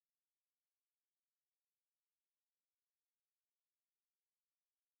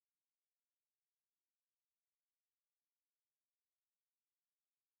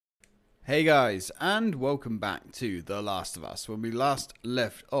Hey guys, and welcome back to The Last of Us. When we last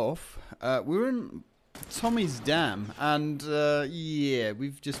left off, we were in Tommy's dam, and yeah,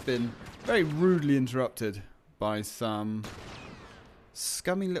 we've just been very rudely interrupted by some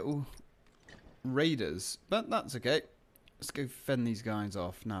scummy little raiders, but that's okay. Let's go fend these guys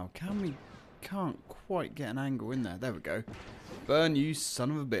off now. Can't quite get an angle in there. There we go. Burn, you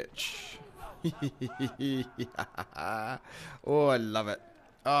son of a bitch. Oh, I love it.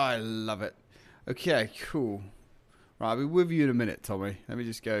 Oh, I love it. Okay, cool. Right, I'll be with you in a minute, Tommy. Let me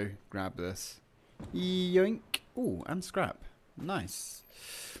just go grab this. Yoink. Oh, and scrap. Nice.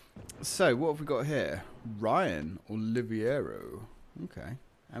 So, what have we got here? Ryan Oliviero. Okay.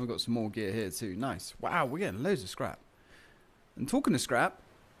 And we've got some more gear here too. Nice. Wow, we're getting loads of scrap. And talking of scrap,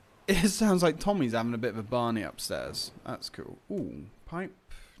 it sounds like Tommy's having a bit of a Barney upstairs. That's cool. Ooh, pipe.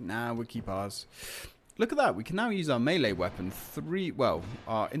 Nah, we'll keep ours. Look at that, we can now use our melee weapon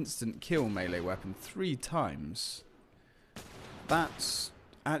our instant kill melee weapon 3 times. That's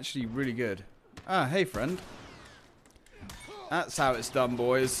actually really good. Ah, hey friend. That's how it's done,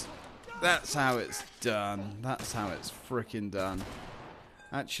 boys. That's how it's done. That's how it's freaking done.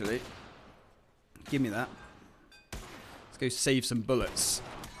 Actually, give me that. Let's go save some bullets.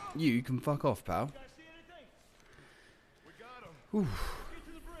 You can fuck off, pal. Ooh.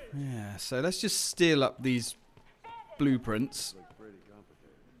 Yeah, so let's just steal up these blueprints.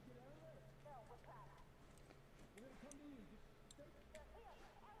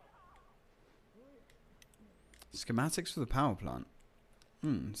 Schematics for the power plant.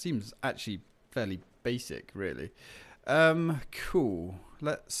 Seems actually fairly basic, really. Cool.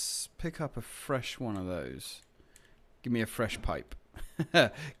 Let's pick up a fresh one of those. Give me a fresh pipe.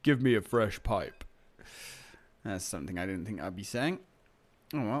 Give me a fresh pipe. That's something I didn't think I'd be saying.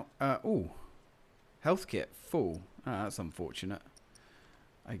 Oh well, health kit full. That's unfortunate.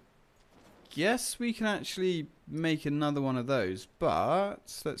 I guess we can actually make another one of those,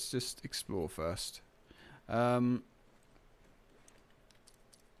 but let's just explore first. Yeah,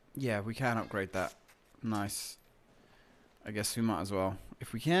 we can upgrade that. Nice. I guess we might as well.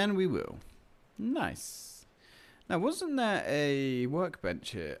 If we can, we will. Nice. Now, wasn't there a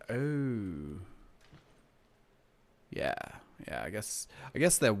workbench here? Oh. Yeah, I guess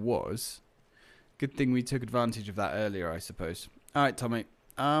there was. Good thing we took advantage of that earlier, I suppose. Alright, Tommy.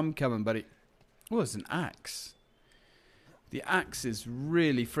 I'm coming, buddy. Oh, it's an axe. The axe is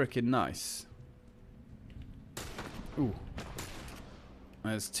really freaking nice. Ooh.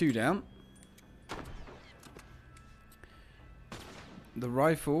 There's 2 down. The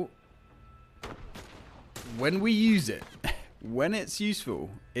rifle, when we use it, when it's useful,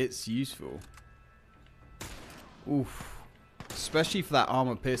 it's useful. Oof. Especially for that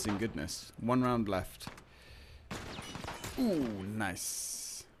armor-piercing goodness. 1 round left. Ooh,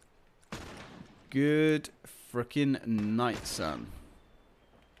 nice. Good frickin' night, son.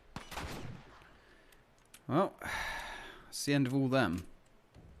 Well, that's the end of all them.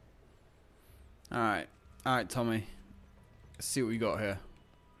 Alright. Alright, Tommy. Let's see what we got here.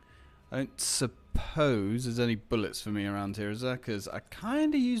 I don't suppose there's any bullets for me around here, is there? Because I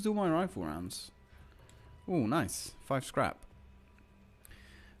kind of used all my rifle rounds. Oh, nice. 5 scrap.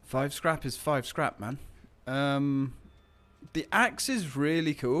 5 scrap is 5 scrap, man. The axe is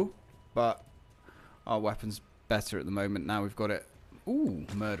really cool, but our weapon's better at the moment. Now we've got it. Ooh,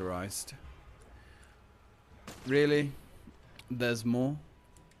 murderized. Really? There's more?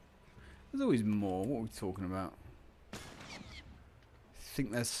 There's always more. What are we talking about? I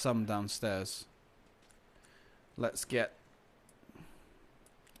think there's some downstairs. Let's get...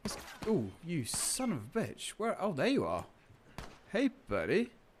 Oh, you son of a bitch. Where? Oh, there you are. Hey,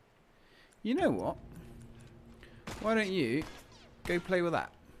 buddy. You know what? Why don't you go play with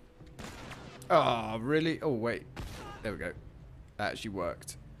that? Oh, really? Oh, wait. There we go. That actually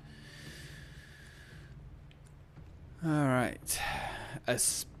worked. Alright. A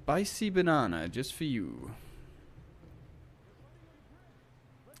spicy banana just for you.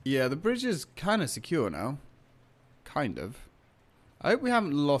 Yeah, the bridge is kind of secure now. Kind of. I hope we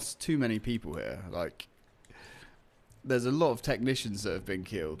haven't lost too many people here. Like, there's a lot of technicians that have been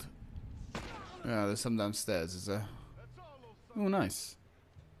killed. Yeah, there's some downstairs, is there? Oh, nice.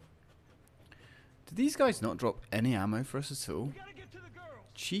 Did these guys not drop any ammo for us at all?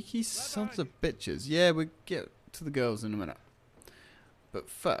 Cheeky sons of bitches. Yeah, we'll get to the girls in a minute. But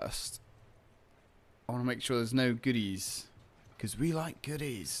first, I want to make sure there's no goodies. Because we like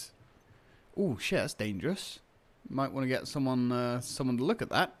goodies. Oh, shit, that's dangerous. Might want to get someone to look at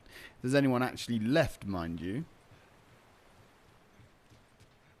that. If there's anyone actually left, mind you.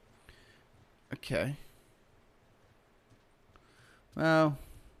 Okay. Well,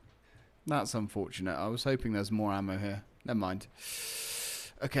 That's unfortunate. I was hoping there's more ammo here. Never mind.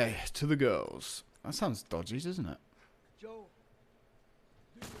 Okay, to the girls. That sounds dodgy, doesn't it? Joe.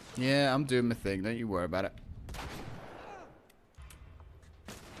 Yeah, I'm doing my thing. Don't you worry about it.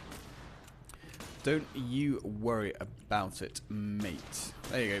 Don't you worry about it, mate.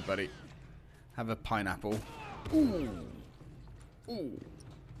 There you go, buddy. Have a pineapple. Ooh. Ooh.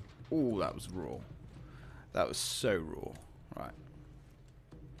 Ooh, that was raw. That was so raw. Right.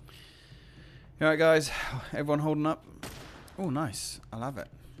 Alright, guys. Everyone holding up? Oh, nice. I love it.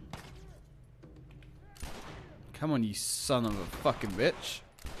 Come on, you son of a fucking bitch.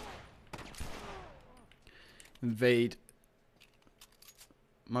 Invade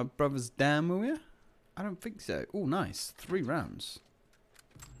my brother's dam, will you? I don't think so. Oh, nice. 3 rounds.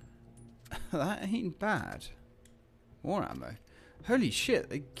 That ain't bad. More ammo. Holy shit,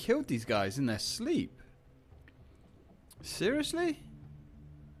 they killed these guys in their sleep. Seriously?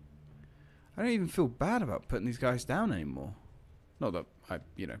 I don't even feel bad about putting these guys down anymore. Not that I,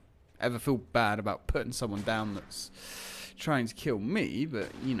 ever feel bad about putting someone down that's trying to kill me, but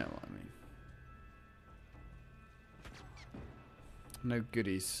you know what I mean. No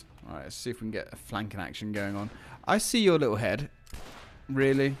goodies. Alright, let's see if we can get a flanking action going on. I see your little head.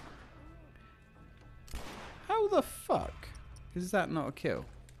 Really? How the fuck is that not a kill?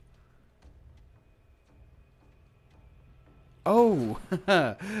 Oh!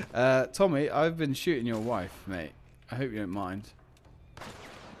 Tommy, I've been shooting your wife, mate. I hope you don't mind.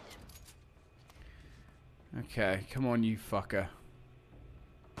 Okay, come on, you fucker.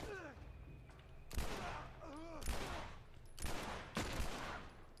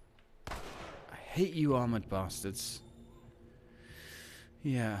 I hate you armored bastards.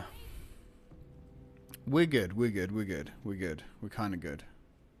 Yeah. We're good, we're good, we're good, we're good. We're kind of good.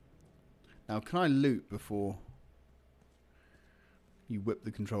 Now, can I loot before you whip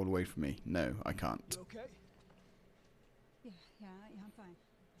the control away from me? No, I can't. You okay? Yeah, I'm fine.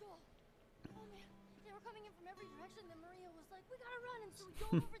 Oh man, they were coming in from every direction. Then Maria was like, "We gotta run!" And so we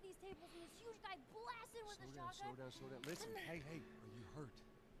dove over these tables, and this huge guy blasted with a shotgun. Slow down. Listen, hey, are you hurt?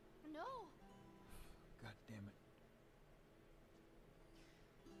 No. God damn it.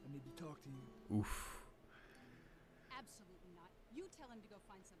 I need to talk to you. Oof. Absolutely not. You tell him to go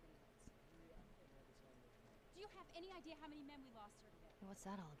find somebody else. Do you have any idea how many men we lost here today? What's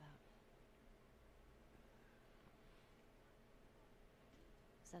that all about?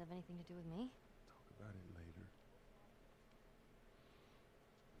 Does that have anything to do with me? Talk about it later.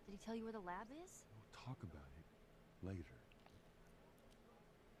 Did he tell you where the lab is? We'll talk about it later.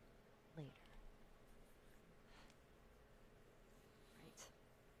 Later. Right.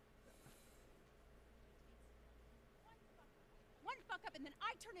 One fuck up and then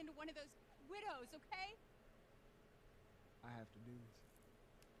I turn into one of those widows, okay? I have to do this.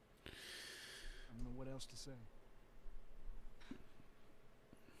 I don't know what else to say.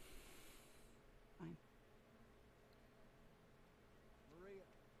 Fine. Maria.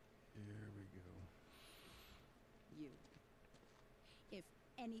 Here we go. You. If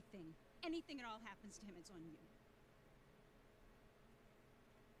anything at all happens to him, it's on you.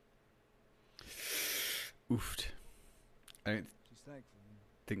 Oofed. I don't She's thankful.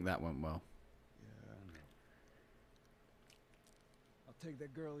 think that went well. Yeah, I know. I'll take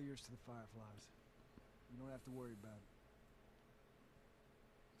that girl of yours to the Fireflies. You don't have to worry about it.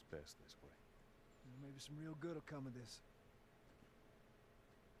 It's best this way. Maybe some real good will come of this.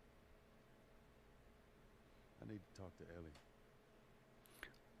 I need to talk to Ellie.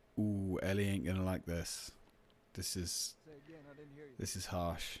 Ooh, Ellie ain't gonna like this. This is Say again, I didn't hear you. this is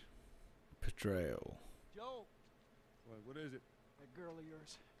harsh. Betrayal. Joe! What is it? That girl of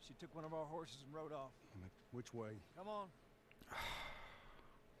yours. She took one of our horses and rode off. Which way? Come on.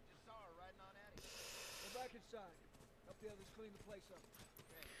 Just saw her riding on at it. Go back inside. Help the others clean the place up.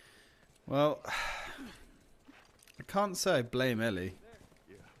 Well, I can't say I blame Ellie.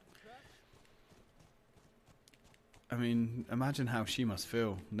 Yeah. I mean, imagine how she must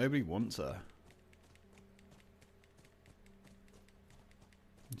feel. Nobody wants her.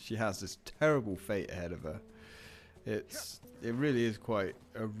 She has this terrible fate ahead of her. It really is quite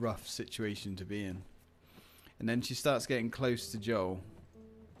a rough situation to be in. And then she starts getting close to Joel.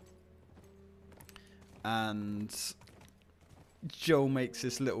 And Joel makes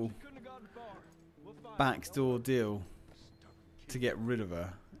this little backdoor deal to get rid of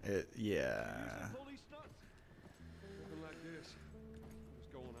her. Yeah. Nothing like this. What's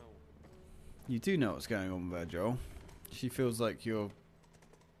going on? You do know what's going on with her, Joel. She feels like you're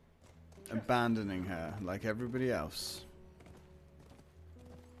abandoning her like everybody else.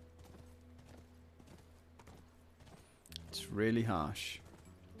 It's really harsh.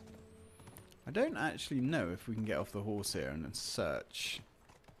 I don't actually know if we can get off the horse here and then search.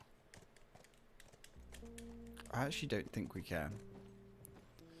 I actually don't think we can.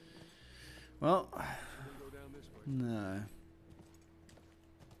 Well, We're gonna go down this way. no.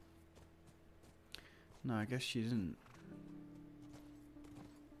 No, I guess she didn't.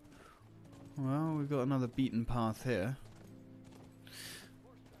 Well, we've got another beaten path here.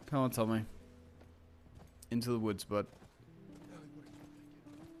 Come on, Tommy. Into the woods, bud.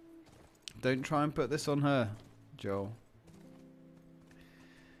 Don't try and put this on her, Joel.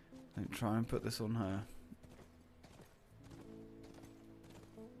 Don't try and put this on her.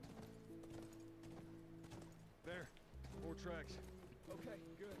 There. More tracks. Okay,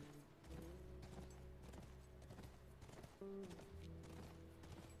 good.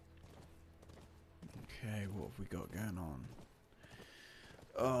 Okay, what have we got going on?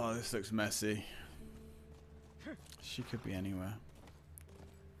 Oh, this looks messy. She could be anywhere.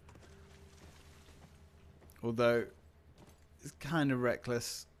 Although, it's kind of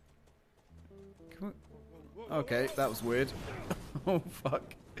reckless. Can we... Okay, that was weird. Oh,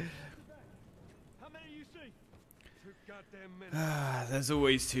 fuck. How many you see? Too goddamn many. Ah, there's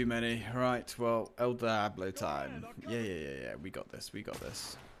always too many. Right, well, El Diablo time. Yeah. We got this. We got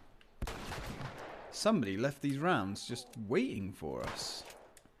this. Somebody left these rounds just waiting for us.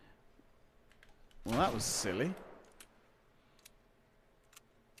 Well, that was silly.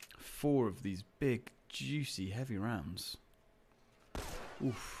 4 of these big, juicy, heavy rounds.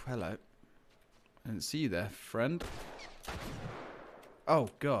 Oof, hello. I didn't see you there, friend. Oh,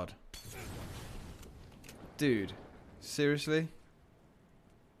 God. Dude, seriously?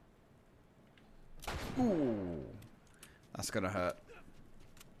 Ooh. That's gonna hurt.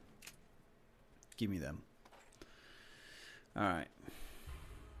 Give me them. Alright.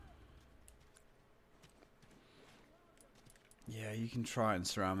 Yeah, you can try and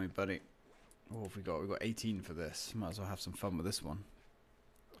surround me, buddy. What have we got? We've got 18 for this. Might as well have some fun with this one.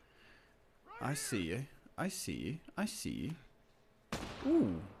 I see you. I see you. I see you.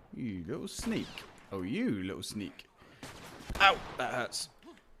 Ooh, you little sneak. Oh, you little sneak. Ow, that hurts.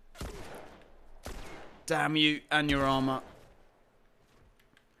 Damn you and your armor.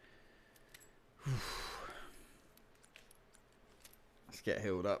 Let's get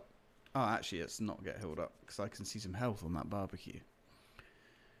healed up. Oh, actually, let's not get healed up because I can see some health on that barbecue.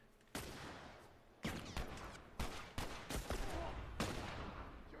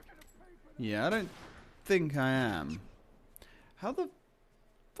 Yeah, I don't think I am. How the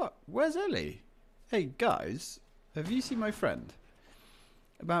fuck? Where's Ellie? Hey, guys. Have you seen my friend?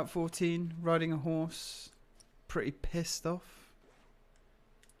 About 14, riding a horse. Pretty pissed off.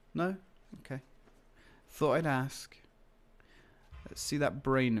 No? Okay. Thought I'd ask. Let's see that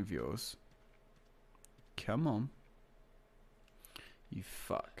brain of yours. Come on. You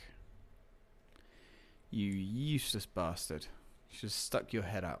fuck. You useless bastard. You should have stuck your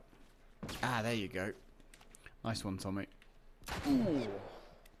head out. Ah, there you go. Nice one, Tommy. Ooh.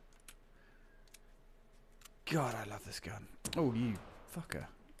 God, I love this gun. Oh, you fucker.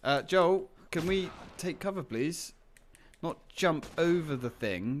 Joel, can we take cover, please? Not jump over the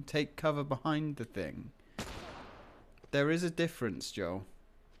thing. Take cover behind the thing. There is a difference, Joel.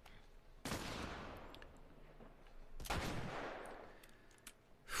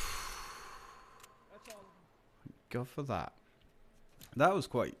 God for that. That was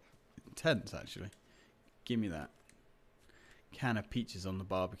quite intense, actually. Give me that. Can of peaches on the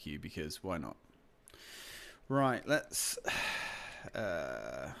barbecue, because why not? Right, let's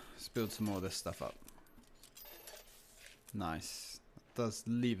build some more of this stuff up. Nice. Does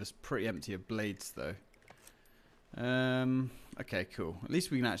leave us pretty empty of blades, though. Okay, cool. At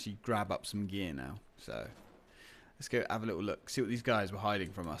least we can actually grab up some gear now. So, let's go have a little look. See what these guys were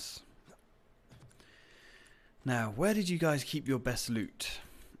hiding from us. Now, where did you guys keep your best loot?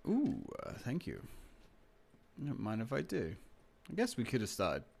 Ooh, thank you. I don't mind if I do. I guess we could have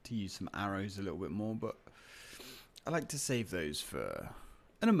started to use some arrows a little bit more, but I like to save those for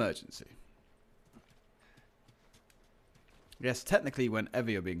an emergency. Yes, technically whenever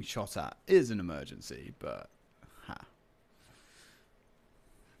you're being shot at is an emergency, but ha.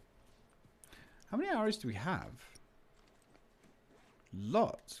 How many arrows do we have?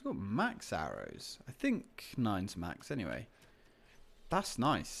 Lots. We've got max arrows. I think 9's max anyway. That's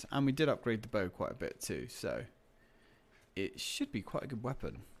nice. And we did upgrade the bow quite a bit too, so it should be quite a good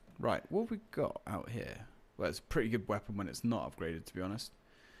weapon. Right, what have we got out here? Well, it's a pretty good weapon when it's not upgraded, to be honest.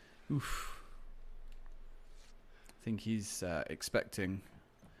 Oof. I think he's expecting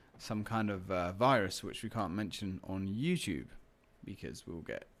some kind of virus, which we can't mention on YouTube, because we'll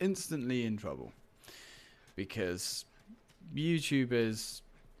get instantly in trouble. Because YouTube is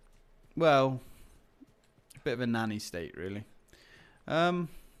Well, a bit of a nanny state, really.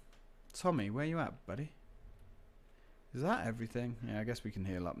 Tommy, where you at, buddy? Is that everything? Yeah, I guess we can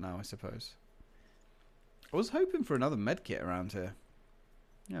heal up now, I suppose. I was hoping for another medkit around here.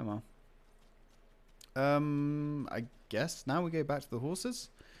 Yeah, well. I guess now we go back to the horses?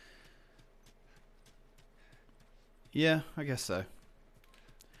 Yeah, I guess so.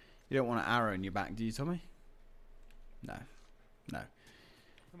 You don't want an arrow in your back, do you, Tommy? No. No.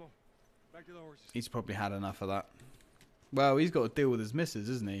 Come on, back to the horses. He's probably had enough of that. Well, he's got to deal with his missus,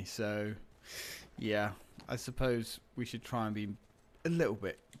 isn't he? So, yeah, I suppose we should try and be a little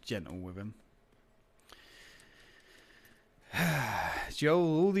bit gentle with him.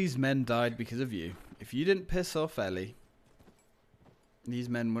 Joel, all these men died because of you. If you didn't piss off Ellie, these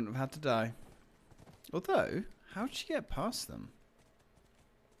men wouldn't have had to die. Although, how did she get past them?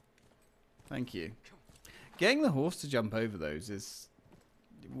 Thank you. Getting the horse to jump over those is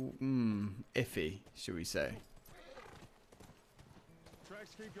iffy, shall we say.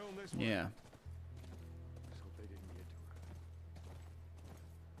 Tracks keep going this way. Yeah. Just hope they didn't get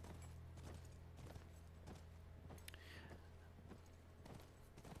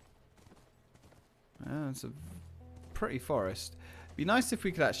to her. It's a pretty forest. Be nice if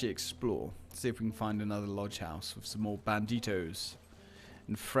we could actually explore. See if we can find another lodge house with some more banditos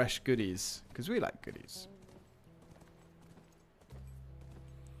and fresh goodies. Because we like goodies.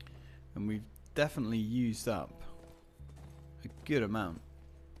 And we've definitely used up a good amount.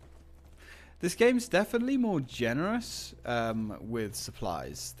 This game's definitely more generous with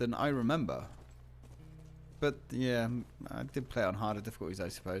supplies than I remember. But yeah, I did play on harder difficulties, I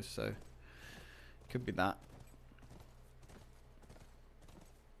suppose, so could be that.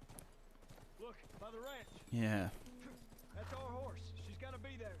 Look, by the ranch. Yeah. That's our horse. She's got to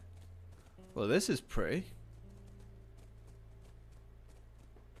be there. Well, this is pretty.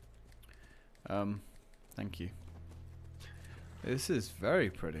 Thank you. This is very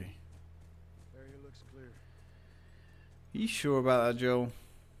pretty. Area looks clear. Are you sure about that, Joel?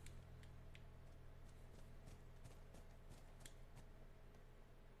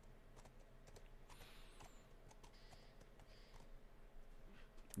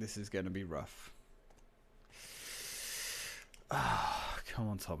 This is going to be rough. Ah, come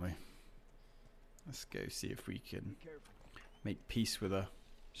on, Tommy. Let's go see if we can Be careful. make peace with her.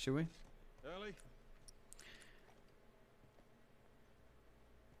 Shall we? Ellie?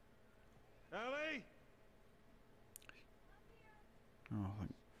 Ellie? Oh,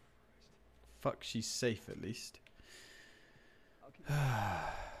 fuck, she's safe at least.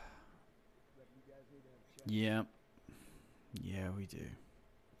 Yeah. Yeah, we do.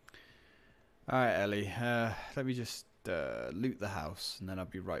 Alright, Ellie. Let me just loot the house, and then I'll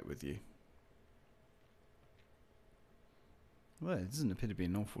be right with you. Well, it doesn't appear to be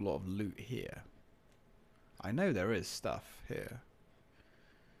an awful lot of loot here. I know there is stuff here.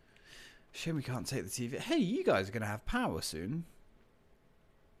 Shame we can't take the TV. Hey, you guys are going to have power soon.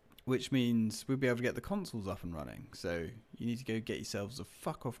 Which means we'll be able to get the consoles up and running. So you need to go get yourselves a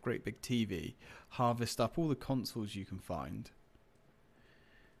fuck off great big TV. Harvest up all the consoles you can find.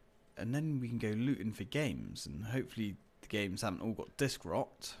 And then we can go looting for games. And hopefully the games haven't all got disc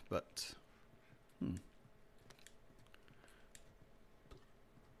rot. But,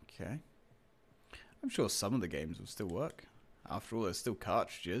 okay. I'm sure some of the games will still work. After all, there's still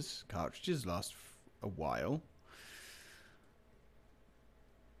cartridges. Cartridges last a while.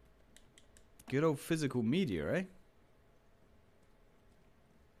 Good old physical media,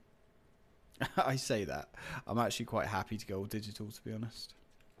 eh? I say that. I'm actually quite happy to go all digital, to be honest.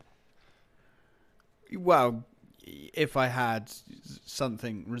 Well, if I had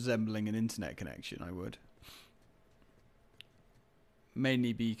something resembling an internet connection, I would.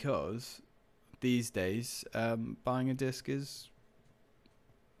 Mainly because these days, buying a disc is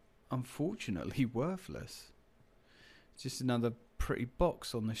unfortunately worthless. It's just another pretty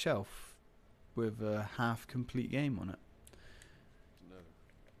box on the shelf with a half-complete game on it. No.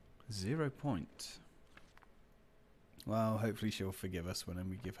 0 point. Well, hopefully she'll forgive us when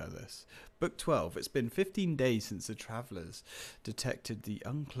we give her this. Book 12. It's been 15 days since the travellers detected the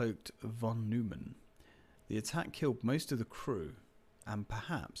uncloaked von Neumann. The attack killed most of the crew, and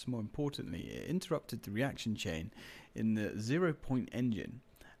perhaps, more importantly, it interrupted the reaction chain in the 0 point engine.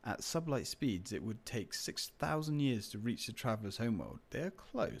 At sublight speeds, it would take 6,000 years to reach the traveller's homeworld. They are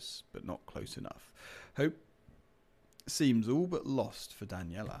close, but not close enough. Hope seems all but lost for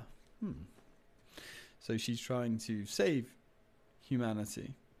Daniela. So she's trying to save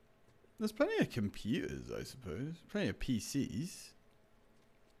humanity. There's plenty of computers, I suppose. Plenty of PCs.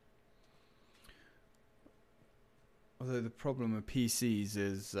 Although the problem with PCs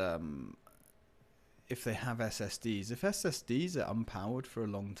is if they have SSDs. If SSDs are unpowered for a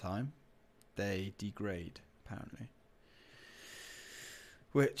long time, they degrade, apparently.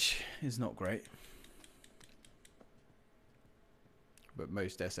 Which is not great. But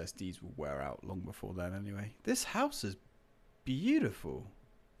most SSDs will wear out long before then anyway. This house is beautiful.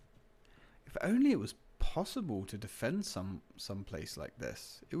 If only it was possible to defend some place like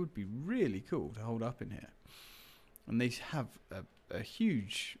this. It would be really cool to hold up in here. And they have a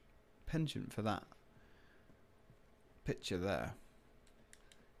huge penchant for that picture there.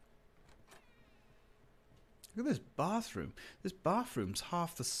 Look at this bathroom. This bathroom's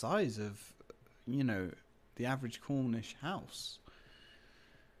half the size of, you know, the average Cornish house.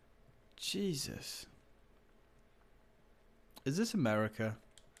 Jesus. Is this America?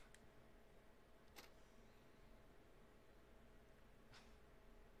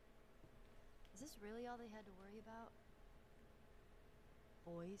 Is this really all they had to worry about?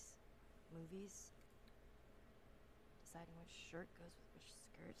 Boys, movies, deciding which shirt goes with which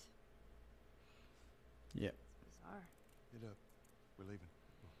skirt. Yeah. It's bizarre. Get up. We're leaving.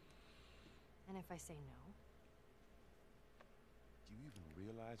 And if I say no? Do you even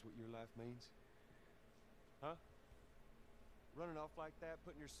realize what your life means? Huh? Running off like that,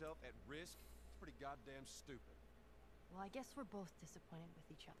 putting yourself at risk, it's pretty goddamn stupid. Well, I guess we're both disappointed with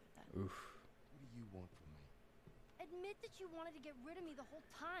each other then. Oof. What do you want from me? Admit that you wanted to get rid of me the whole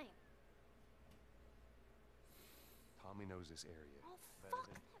time. Tommy knows this area Oh, better fuck.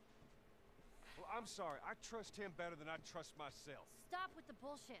 than... Well, I'm sorry. I trust him better than I trust myself. Stop with the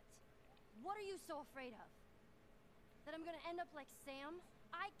bullshit. What are you so afraid of? That I'm gonna end up like Sam?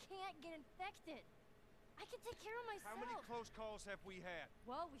 I can't get infected. I can take care of myself. How many close calls have we had?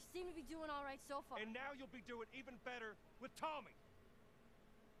 Well, we seem to be doing all right so far. And now you'll be doing even better with Tommy.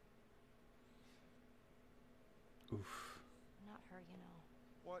 Oof. Not her, you know.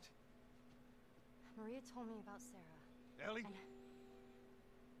 What? Maria told me about Sarah. Ellie? And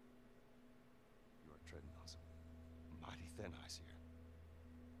You are treading on some mighty thin ice here.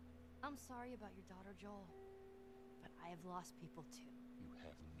 I'm sorry about your daughter, Joel. But I have lost people too. You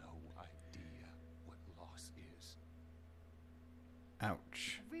have no idea what loss is.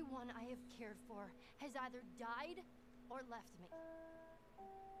 Ouch. Everyone I have cared for has either died or left me.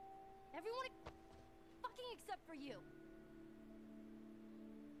 Everyone fucking except for you.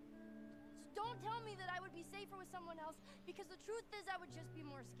 So don't tell me that I would be safer with someone else, because the truth is I would just be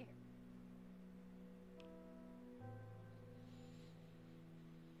more scared.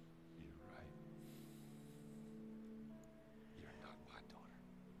 You're right. You're not my daughter.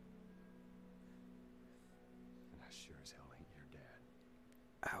 And I sure as hell ain't your dad.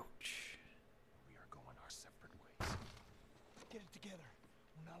 Ouch. We are going our separate ways. Get it together.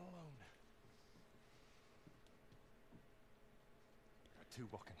 We're not alone. Got two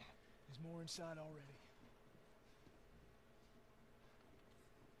walking in. There's more inside already.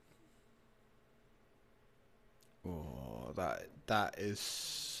 Oh, that is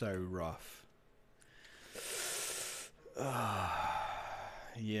so rough.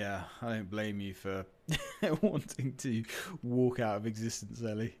 Yeah, I don't blame you for wanting to walk out of existence,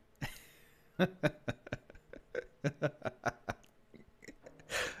 Ellie.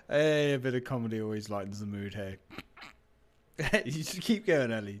 Hey, a bit of comedy always lightens the mood, hey. You just keep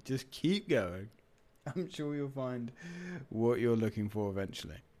going, Ellie. Just keep going. I'm sure you'll find what you're looking for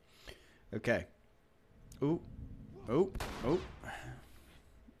eventually. Okay. Oh. Oh. Oh.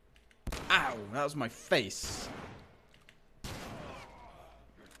 Ow! That was my face.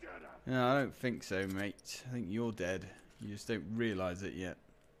 No, I don't think so, mate. I think you're dead. You just don't realise it yet.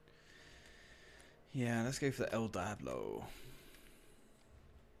 Yeah, let's go for the El Diablo.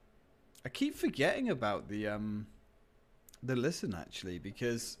 I keep forgetting about the listen, actually,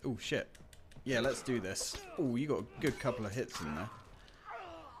 because... Oh, shit. Yeah, let's do this. Oh, you got a good couple of hits in there.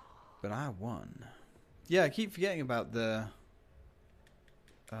 But I won. Yeah, I keep forgetting about the...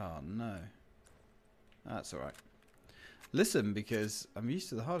 Oh, no. That's alright. Listen, because I'm used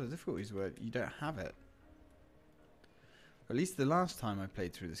to the harder difficulties where you don't have it. At least the last time I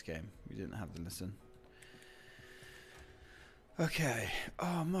played through this game, we didn't have the listen. Okay.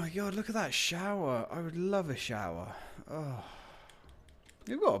 Oh my god, look at that shower. I would love a shower. Oh.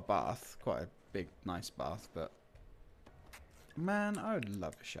 We've got a bath. Quite a big, nice bath, but... Man, I would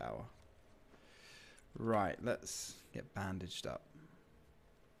love a shower. Right, let's get bandaged up.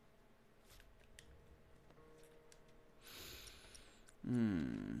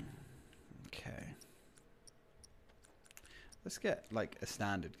 Okay. Let's get, like, a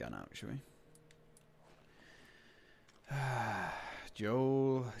standard gun out, shall we?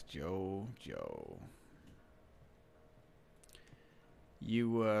 Joel. You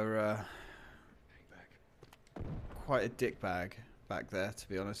were quite a dickbag back there, to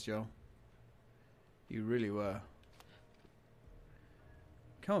be honest, Joel. You really were.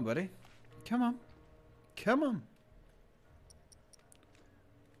 Come on, buddy. Come on. Come on.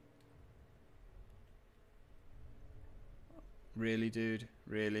 Really, dude?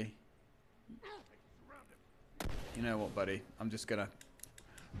 Really? You know what, buddy? I'm just gonna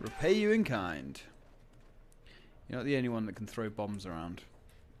repay you in kind. You're not the only one that can throw bombs around.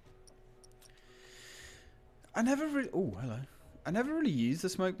 I never really... Oh, hello. I never really used the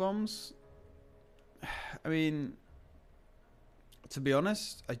smoke bombs. I mean, to be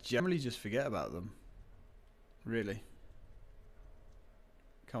honest, I generally just forget about them. Really.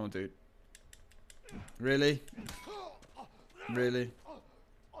 Come on, dude. Really? Really?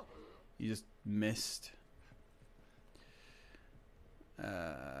 You just missed.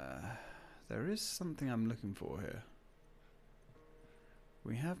 There is something I'm looking for here.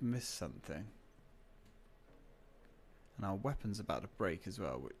 We have missed something. And our weapon's about to break as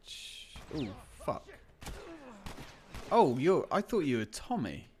well, which... Oh, fuck. Oh, I thought you were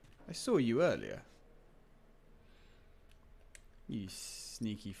Tommy. I saw you earlier. You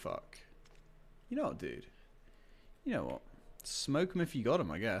sneaky fuck. You know what, dude? You know what? Smoke him if you got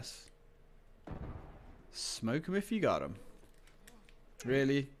him, I guess. Smoke him if you got him.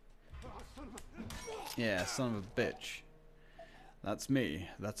 Really? Yeah, son of a bitch. That's me.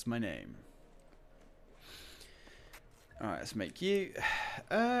 That's my name. Alright, let's make you.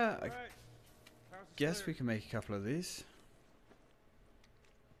 I guess we can make a couple of these.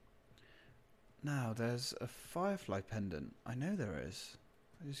 Now, there's a firefly pendant. I know there is.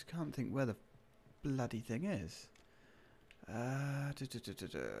 I just can't think where the bloody thing is. Oh,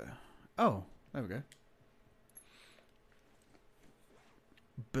 there we go.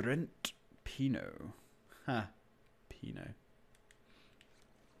 Brent Pinot. Ha. Pinot.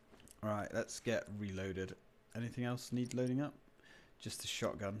 Alright, let's get reloaded. Anything else need loading up? Just a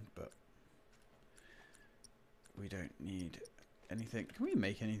shotgun, but we don't need anything. Can we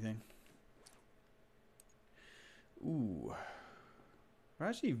make anything? Ooh. We're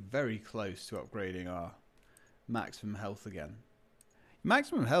actually very close to upgrading our maximum health again.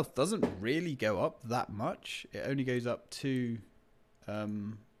 Maximum health doesn't really go up that much. It only goes up to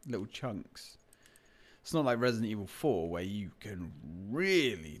little chunks. It's not like Resident Evil 4 where you can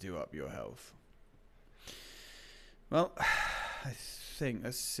really do up your health. Well, I think,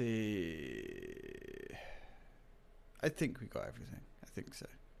 let's see. I think we got everything. I think so.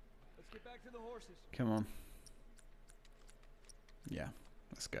 Let's get back to the horses. Come on. Yeah,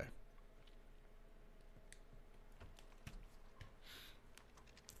 let's go.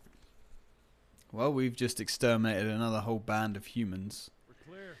 Well, we've just exterminated another whole band of humans. We're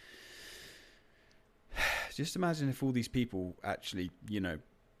clear. Just imagine if all these people actually, you know,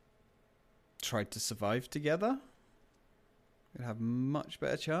 tried to survive together. We'd have a much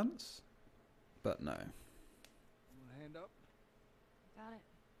better chance. But no. You want a hand up? Got it.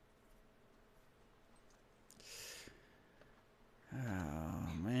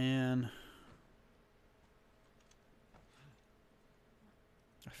 Oh, man.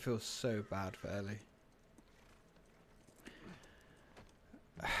 I feel so bad for Ellie.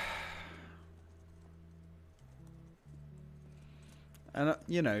 And,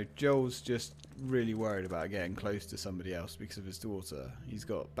 you know, Joel's just really worried about getting close to somebody else because of his daughter. He's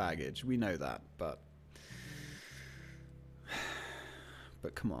got baggage. We know that, but...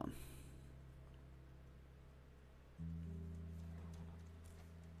 But come on.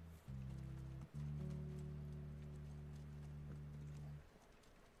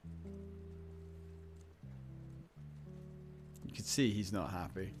 You can see he's not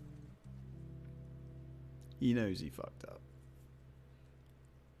happy. He knows he fucked up.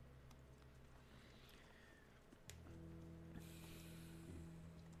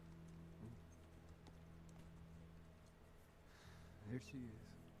 There she is.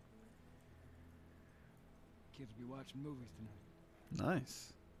 Kids will be watching movies tonight.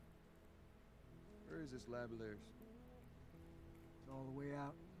 Nice. Where is this lab of theirs? It's all the way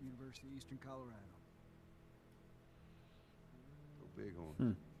out, University of Eastern Colorado. Go Bighorn.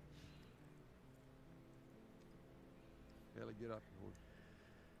 Hmm. Ellie, get off your horse.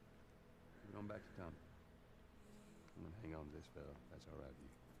 Get on back to town. I'm gonna hang on to this fella. That's all right with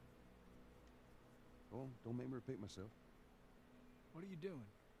you. Go on, don't make me repeat myself. What are you doing?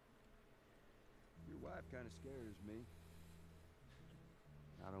 Your wife kind of scares me.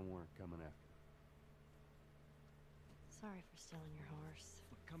 I don't want her coming after me. Sorry for stealing your horse.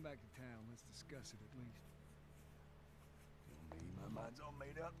 Look, come back to town. Let's discuss it at least. Tell me my mind's all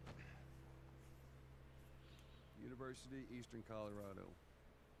made up. University, Eastern Colorado.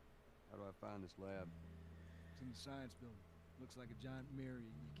 How do I find this lab? It's in the science building. Looks like a giant mirror.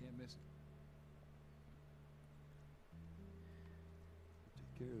 You can't miss it.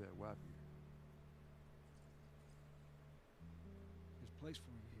 Take care of that wife here. There's a place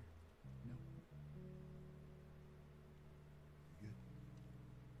for you here. No. Good.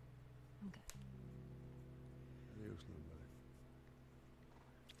 I'm good. Adios, little brother.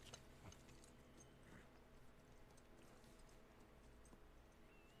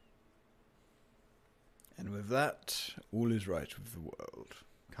 And with that, all is right with the world.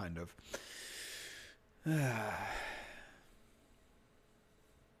 Kind of. Right,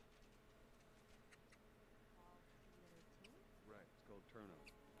 it's called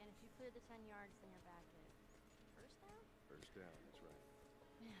turnout. And if you clear the 10 yards, then you're back at first down? First down, that's right.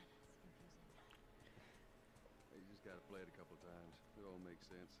 Man, that's confusing. You just gotta play it a couple times. It all makes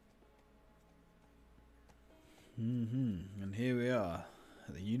sense. And here we are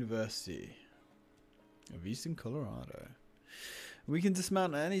at the University of Eastern Colorado. We can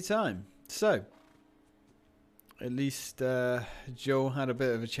dismount at any time. So, at least Joel had a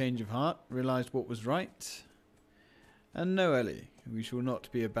bit of a change of heart, realised what was right. And no, Ellie, we shall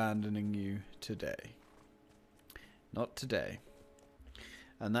not be abandoning you today. Not today.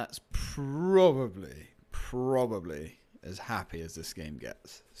 And that's probably as happy as this game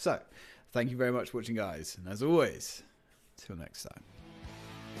gets. So, thank you very much for watching, guys. And as always, till next time.